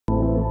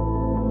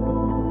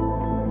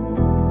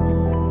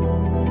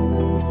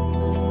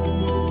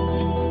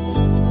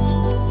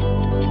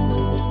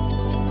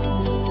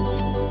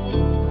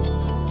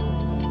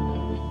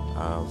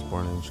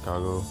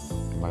Chicago.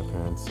 My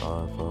parents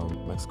are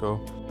from Mexico.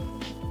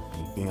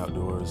 Being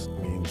outdoors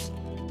means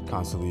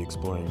constantly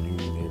exploring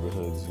new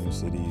neighborhoods, new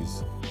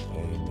cities,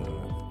 and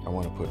I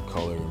want to put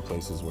color in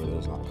places where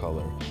there's not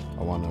color.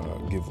 I want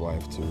to give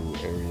life to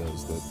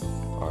areas that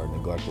are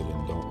neglected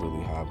and don't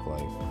really have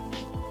life.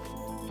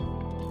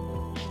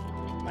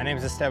 My name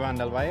is Esteban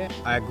Del Valle.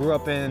 I grew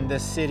up in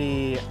this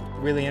city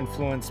really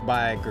influenced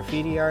by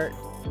graffiti art.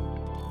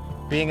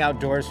 Being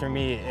outdoors for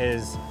me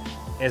is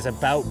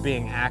about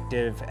being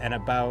active and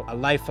about a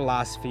life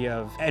philosophy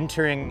of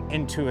entering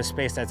into a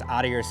space that's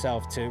out of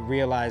yourself to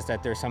realize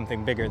that there's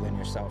something bigger than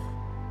yourself.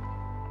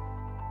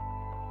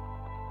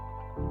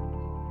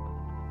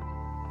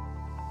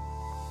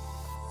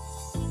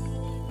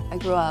 I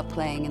grew up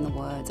playing in the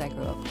woods, I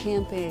grew up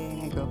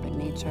camping, I grew up in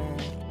nature.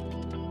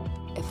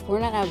 If we're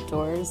not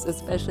outdoors,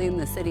 especially in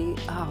the city,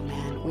 oh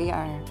man, we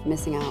are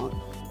missing out.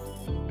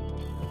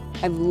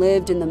 I've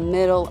lived in the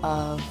middle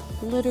of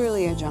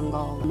literally a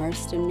jungle.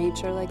 Immersed in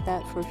nature like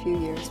that for a few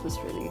years was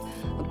really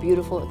a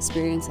beautiful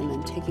experience, and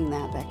then taking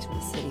that back to the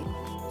city.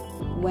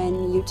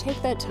 When you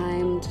take that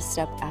time to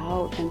step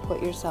out and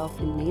put yourself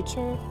in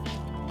nature,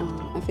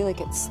 I feel like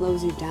it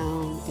slows you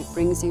down, it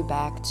brings you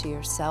back to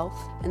yourself,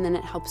 and then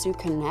it helps you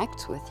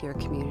connect with your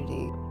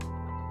community.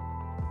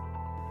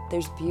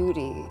 There's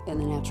beauty in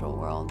the natural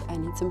world,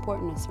 and it's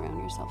important to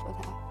surround yourself with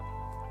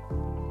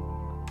that.